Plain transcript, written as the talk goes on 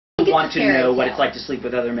want to know what it's like to sleep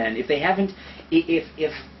with other men. If they haven't,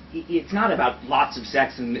 if it's not about lots of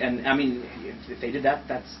sex, and I mean, if they did that,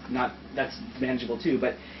 that's manageable too.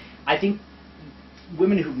 But I think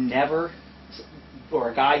women who've never, or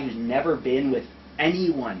a guy who's never been with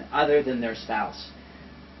anyone other than their spouse,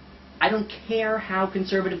 I don't care how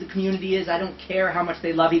conservative the community is, I don't care how much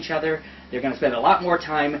they love each other, they're going to spend a lot more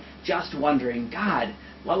time just wondering, God,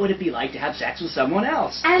 what would it be like to have sex with someone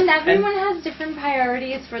else? And everyone has different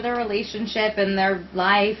priorities for their relationship and their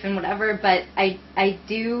life and whatever, but I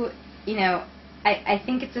do, you know, I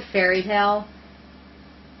think it's a fairy tale,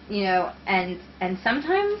 you know, and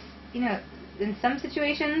sometimes, you know, in some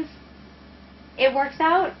situations it works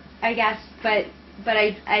out, I guess, but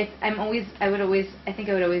I would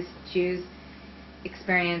always choose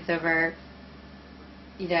experience over,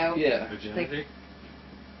 you know, virginity.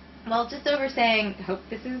 Well, just over saying, hope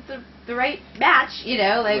this is the right match, you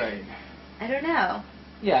know, like, right. I don't know.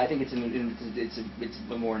 Yeah, I think it's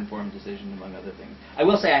a more informed decision, among other things. I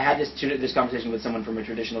will say I had this conversation with someone from a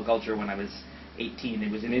traditional culture when I was 18.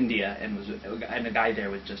 It was in India, and a guy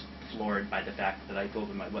there was just floored by the fact that I told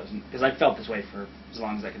him I wasn't, because I felt this way for as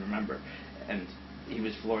long as I can remember, and he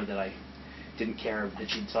was floored that I didn't care that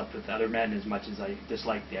she'd slept with other men as much as I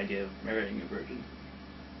disliked the idea of marrying a virgin.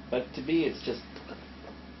 But to me, it's just...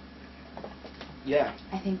 Yeah.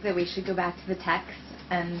 I think that we should go back to the text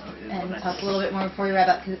and talk a little bit more before we wrap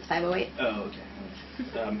up, because it's 5:08. Oh,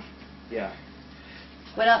 okay. Yeah.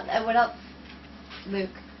 What else, Luke?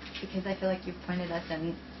 Because I feel like you've pointed us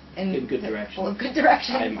in good direction. Good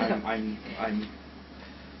direction. I'm.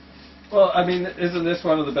 Well, I mean, isn't this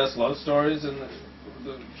one of the best love stories in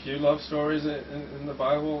the few love stories in the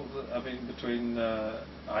Bible? I mean, between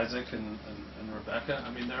Isaac and Rebecca.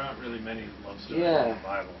 I mean, there aren't really many love stories in the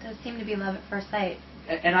Bible. It does seem to be love at first sight.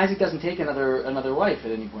 And Isaac doesn't take another wife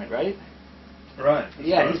at any point, right? Right.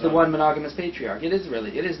 Yeah, he's the one monogamous patriarch. It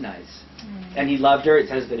is nice. And he loved her. It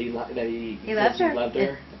says that he loved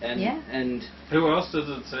her. And who else does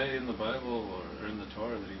it say in the Bible or in the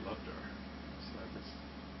Torah that he loved her?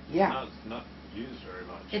 It's not used very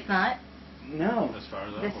much. It's not? No. As far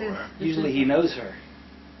as I'm aware. Usually he knows her.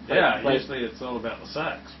 But usually it's all about the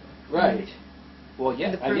sex. Right. Well,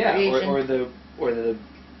 yeah, or the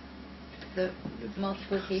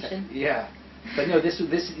multiplication. Yeah, but no, this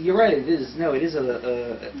you're right. It is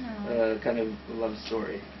a kind of love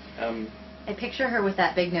story. I picture her with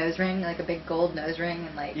that big nose ring, like a big gold nose ring,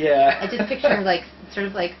 and like I just picture her like sort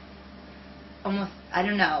of like almost, I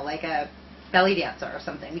don't know, like a belly dancer or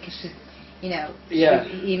something, because she's, you know,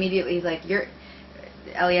 he immediately he's like, you're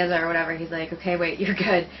Eliezer or whatever, he's like, okay, wait, you're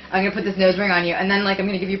good. I'm going to put this nose ring on you, and then, like, I'm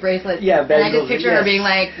going to give you bracelets. Yeah, and I just picture her being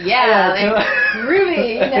like,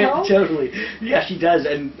 Ruby, you know? Totally. Yeah, she does,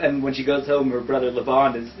 and when she goes home, her brother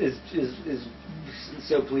Laban is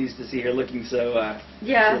so pleased to see her looking so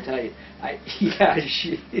tight.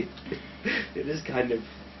 It is kind of...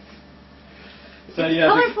 So, it's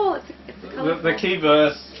colorful. It's colorful. The key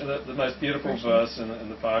verse, the most beautiful verse in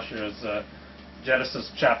the Parsha is... Genesis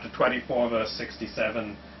chapter 24, verse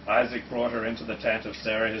 67, Isaac brought her into the tent of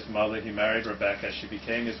Sarah, his mother. He married Rebekah. She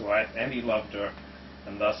became his wife, and he loved her.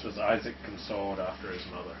 And thus was Isaac consoled after his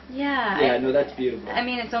mother. Yeah. Yeah, no, that's beautiful. I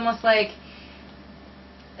mean, it's almost like,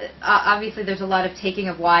 obviously there's a lot of taking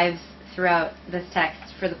of wives throughout this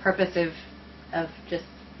text for the purpose of just,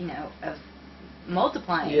 you know, of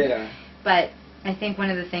multiplying. Yeah. But I think one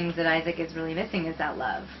of the things that Isaac is really missing is that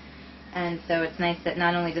love. And so it's nice that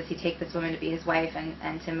not only does he take this woman to be his wife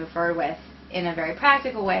and to move forward with in a very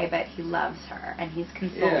practical way, but he loves her and he's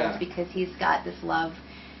consoled because he's got this love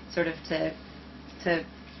sort of to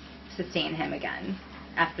sustain him again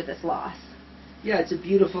after this loss. Yeah, it's a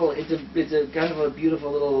kind of a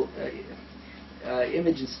beautiful little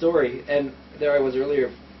image and story. And there I was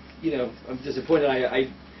earlier, you know, I'm disappointed.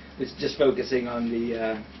 I was just focusing on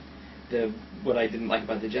the what I didn't like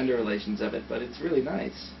about the gender relations of it, but it's really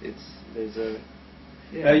nice.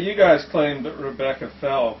 Now you guys claim that Rebecca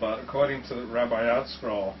fell, but according to the Rabbi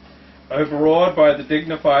scroll, overawed by the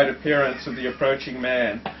dignified appearance of the approaching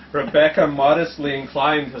man, Rebecca modestly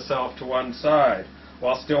inclined herself to one side,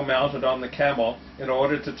 while still mounted on the camel, in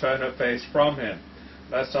order to turn her face from him.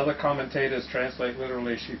 Thus other commentators translate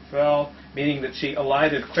literally she fell, meaning that she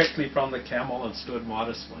alighted quickly from the camel and stood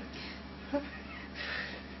modestly.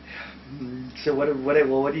 So what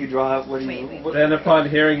do you draw out? Then upon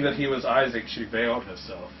hearing that he was Isaac, she veiled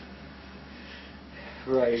herself.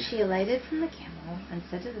 Right. She alighted from the camel and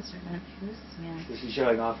said to the servant, "Who is this man?" So she's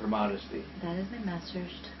showing off her modesty. "That is my master."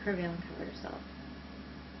 She took her veil and covered herself.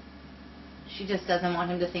 She just doesn't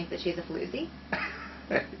want him to think that she's a floozy.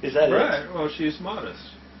 Is that right? Well, she's modest.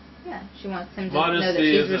 Yeah, she wants him to Modesty know that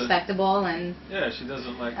she's is respectable and Yeah, she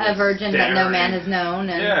doesn't like a virgin that no man has known.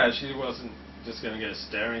 And yeah, she wasn't just going to go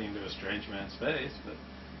staring into a strange man's face, but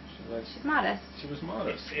she's modest. She was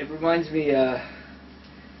modest. It reminds me.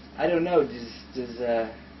 I don't know.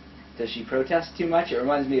 Does she protest too much? It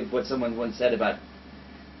reminds me of what someone once said about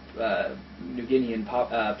New Guinean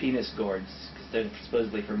penis gourds, because they're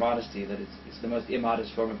supposedly for modesty. That it's the most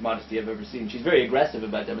immodest form of modesty I've ever seen. She's very aggressive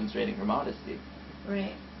about demonstrating her modesty.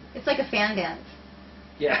 Right. It's like a fan dance.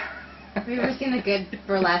 Yeah. Have you ever seen a good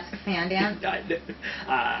burlesque fan dance?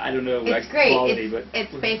 I don't know. It's great. Quality,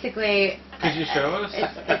 it's basically. Could you show us?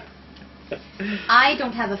 I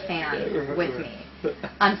don't have a fan with me,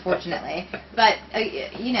 unfortunately. But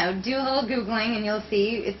you know, do a little googling and you'll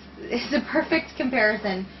see it's a perfect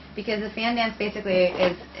comparison, because a fan dance basically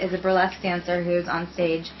is a burlesque dancer who's on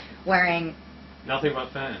stage wearing nothing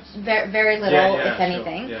but fans. Very little, if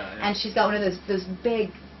anything. Sure. And she's got one of those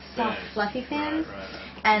big, soft, fluffy fans. Right.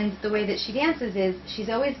 And the way that she dances is she's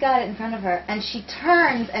always got it in front of her, and she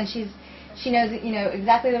turns and she knows, you know,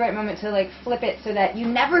 exactly the right moment to like flip it so that you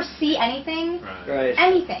never see anything,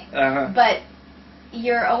 anything. But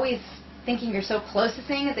you're always thinking you're so close to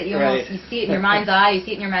seeing it that you almost you see it in your mind's eye, you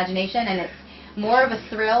see it in your imagination, and it's more of a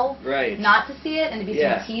thrill not to see it and to be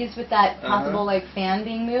sort of teased with that possible like fan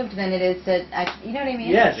being moved than it is to you know what I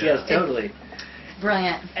mean? Yes, totally. It's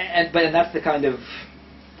brilliant. But that's the kind of,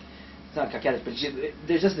 it's not coquettish, but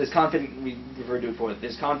there's just this confident, we referred to it before,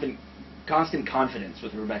 this constant confidence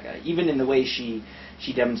with Rebecca, even in the way she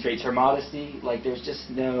demonstrates her modesty. Like there's just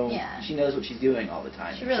no, she knows what she's doing all the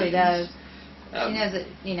time. She really does. She knows that,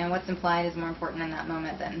 you know, what's implied is more important in that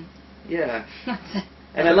moment than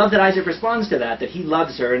And I love that Isaac responds to that he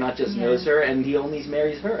loves her, not just knows her, and he only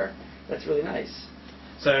marries her. That's really nice.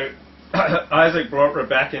 So Isaac brought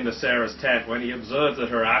Rebecca into Sarah's tent. When he observed that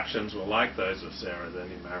her actions were like those of Sarah, then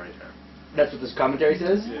he married her. That's what this commentary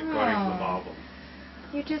says? Yeah, according to the Bible.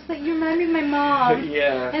 You're just like, you remind me of my mom.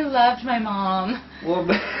 Yeah. I loved my mom. Well,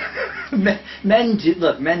 men do,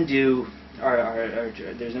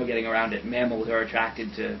 there's no getting around it. Mammals are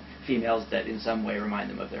attracted to females that in some way remind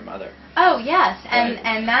them of their mother. Oh, yes.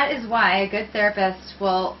 And that is why a good therapist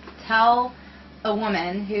will tell a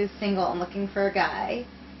woman who's single and looking for a guy,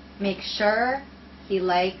 make sure he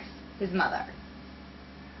likes his mother.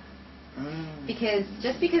 Because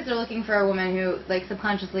just because they're looking for a woman who like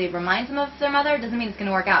subconsciously reminds them of their mother doesn't mean it's going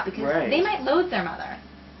to work out, because they might loathe their mother.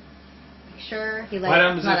 Make sure he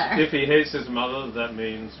likes his mother. If he hates his mother, that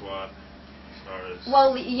means what? As far as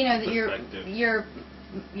well, you know that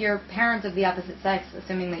your parent of the opposite sex,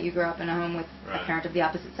 assuming that you grew up in a home with a parent of the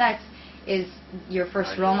opposite sex, is your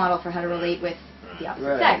first role model for how to relate with the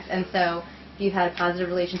opposite sex. And so if you've had a positive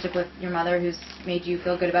relationship with your mother who's made you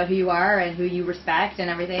feel good about who you are and who you respect and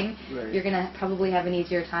everything, you're going to probably have an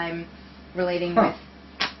easier time relating with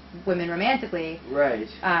women romantically. Right.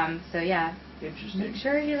 So yeah. Interesting. Make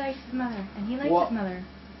sure he likes his mother, and he likes his mother.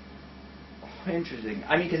 Interesting.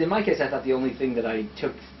 I mean, because in my case, I thought the only thing that I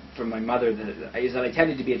took from my mother is that I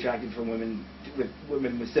tended to be attracted from women with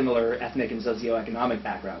similar ethnic and socioeconomic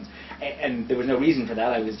backgrounds, and there was no reason for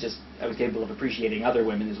that. I was capable of appreciating other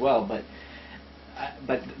women as well, but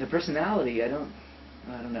the personality, I don't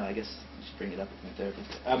know. I guess I should bring it up with my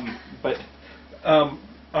therapist.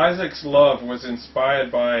 Isaac's love was inspired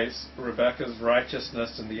by Rebecca's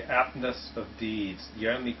righteousness and the aptness of deeds, the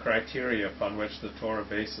only criteria upon which the Torah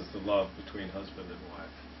bases the love between husband and wife.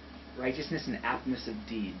 Righteousness and aptness of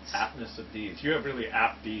deeds. Aptness of deeds. You have really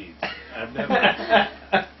apt deeds. I've never.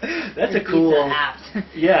 That's a cool. Apt.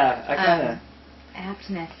 Yeah, I kind of.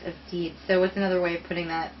 Aptness of deeds. So what's another way of putting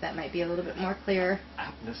that that might be a little bit more clear?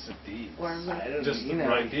 Aptness of deeds. Or like, I don't just know, the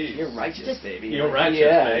right deeds. You're righteous, baby. You're righteous,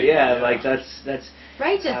 baby. Yeah, like that's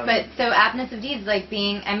righteous. But so aptness of deeds, like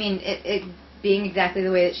being, I mean, it being exactly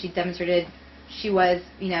the way that she demonstrated she was,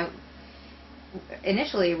 you know,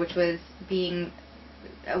 initially, which was being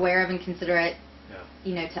aware of and considerate,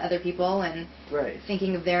 you know, to other people and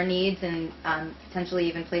thinking of their needs and potentially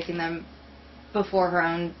even placing them before her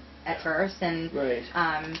own at first, and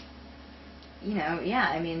you know,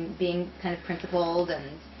 I mean, being kind of principled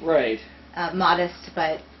and modest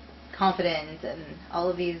but confident, and all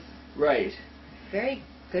of these very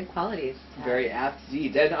good qualities. Very apt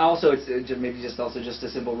deeds. And also, it's maybe just a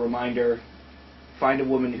simple reminder: find a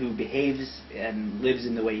woman who behaves and lives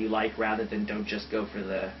in the way you like, rather than don't just go for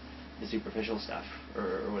the superficial stuff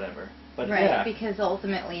or whatever. But because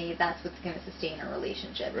ultimately that's what's going to sustain a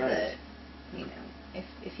relationship. You know,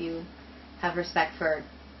 if you have respect for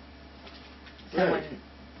someone,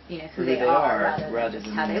 you know, who they are rather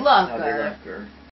than how they look or